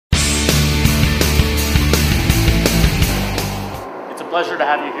Pleasure to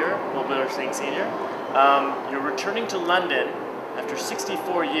have you here, Balbir Singh Sr. You're returning to London after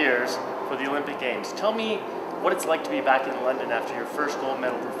 64 years for the Olympic Games. Tell me what it's like to be back in London after your first gold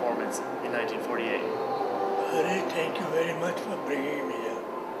medal performance in 1948. Hari, thank you very much for bringing me here.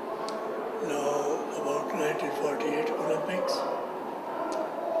 Now, about 1948 Olympics,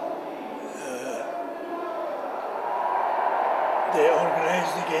 they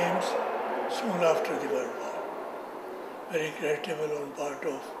organized the games soon after the World War. Very creditable on part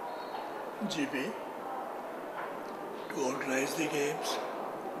of GB to organize the games,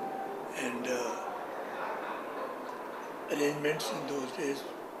 and arrangements in those days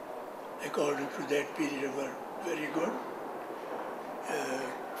according to that period were very good.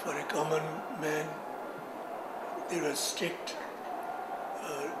 For a common man, there were strict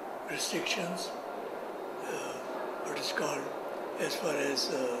restrictions, what is called, as far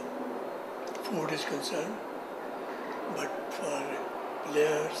as food is concerned, but for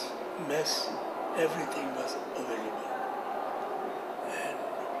players, mess, everything was available. And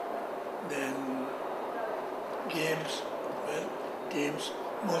then games, well, teams,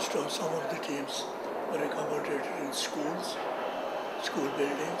 some of the teams were accommodated in schools, school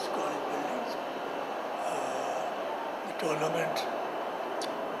buildings, college buildings. The tournament,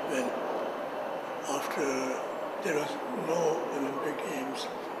 well, after there was no Olympic Games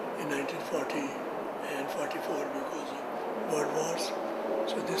in 1940 and 44 because of world wars.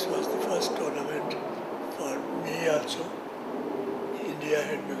 So this was the first tournament for me also. India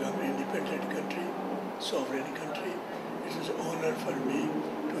had become an independent country, sovereign country. It was an honor for me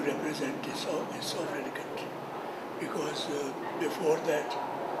to represent a sovereign country, because before that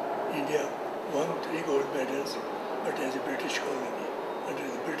India won 3 gold medals, but as a British colony under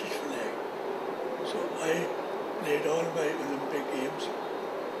the British flag. So I played all my Olympic Games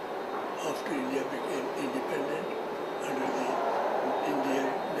after India became independent under the Indian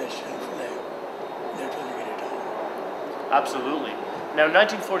national flag. That was a great honor. Absolutely. Now,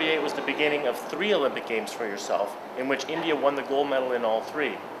 1948 was the beginning of 3 Olympic Games for yourself, in which India won the gold medal in all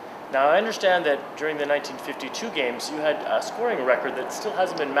 3. Now, I understand that during the 1952 Games, you had a scoring record that still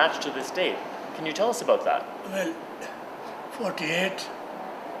hasn't been matched to this date. Can you tell us about that? Well, 48,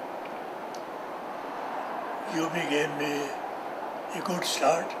 UB gave me a good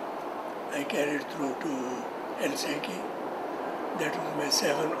start. I carried through to Helsinki. That was my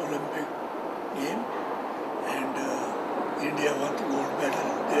 7th Olympic game, and India won the gold medal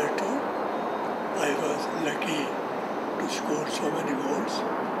there too. I was lucky to score so many goals,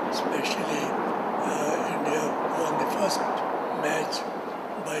 especially India won the first match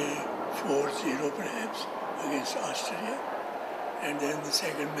by 4-0 perhaps against Australia, and then the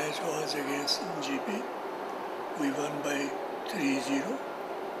second match was against GB. We won by 3-0,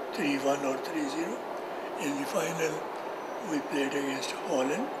 3-1 or 3-0. In the final, we played against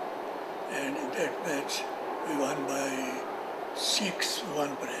Holland, and in that match, we won by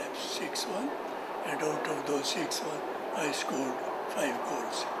 6-1 perhaps, 6-1. And out of those 6-1, I scored 5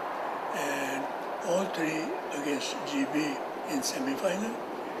 goals. And all 3 against GB in semi-final,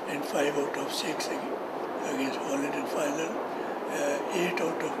 and 5 out of 6 against Holland in final, 8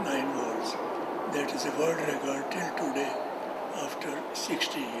 out of 9 goals. That is a world record till today after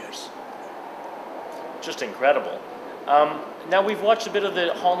 60 years. Just incredible. Now, we've watched a bit of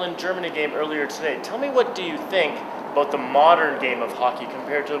the Holland-Germany game earlier today. Tell me, what do you think about the modern game of hockey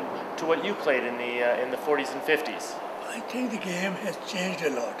compared to what you played in the 40s and 50s? I think the game has changed a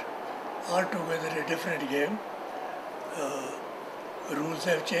lot. Altogether a different game. Rules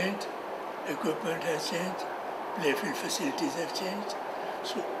have changed, equipment has changed, playfield facilities have changed.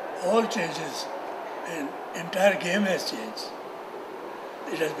 So all changes, and entire game has changed.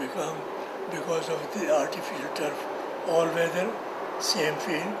 It has become, because of the artificial turf, all weather, same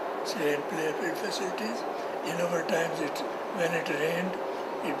field, same playfield facilities. In our times, when it rained,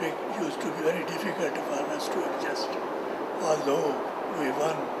 it used to be very difficult for us to adjust. Although we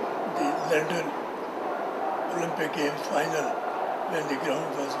won the London Olympic Games final when the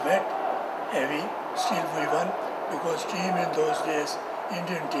ground was wet, heavy, still we won, because team in those days,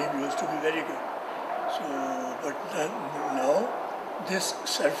 Indian team used to be very good. So, but now this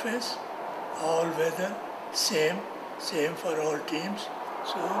surface, all weather, same for all teams.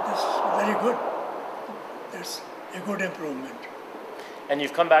 So this is very good. There's a good improvement. And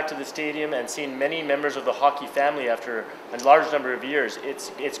you've come back to the stadium and seen many members of the hockey family after a large number of years.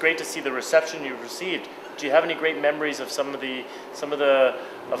 It's great to see the reception you've received. Do you have any great memories of some of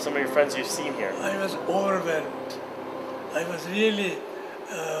your friends you've seen here? I was overwhelmed. I was really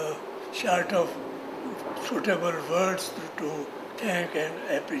short of suitable words to thank and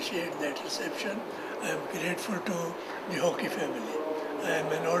appreciate that reception. I am grateful to the hockey family. I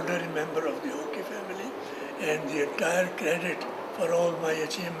am an ordinary member of the hockey family, and the entire credit for all my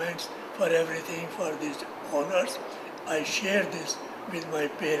achievements, for everything, for these honors, I share this with my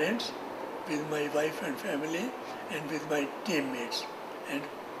parents, with my wife and family, and with my teammates and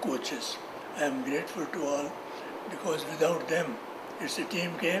coaches. I am grateful to all because without them, it's a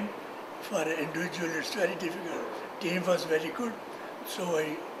team game. For an individual, it's very difficult. Team was very good, so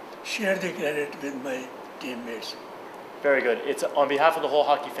I share the credit with my teammates. Very good. It's on behalf of the whole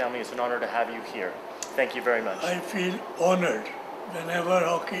hockey family. It's an honor to have you here. Thank you very much. I feel honored whenever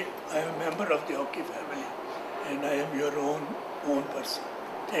hockey. I am a member of the hockey family, and I am your own person.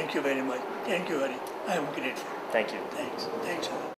 Thank you very much. Thank you very. I am grateful. Thank you. Thanks. Thanks.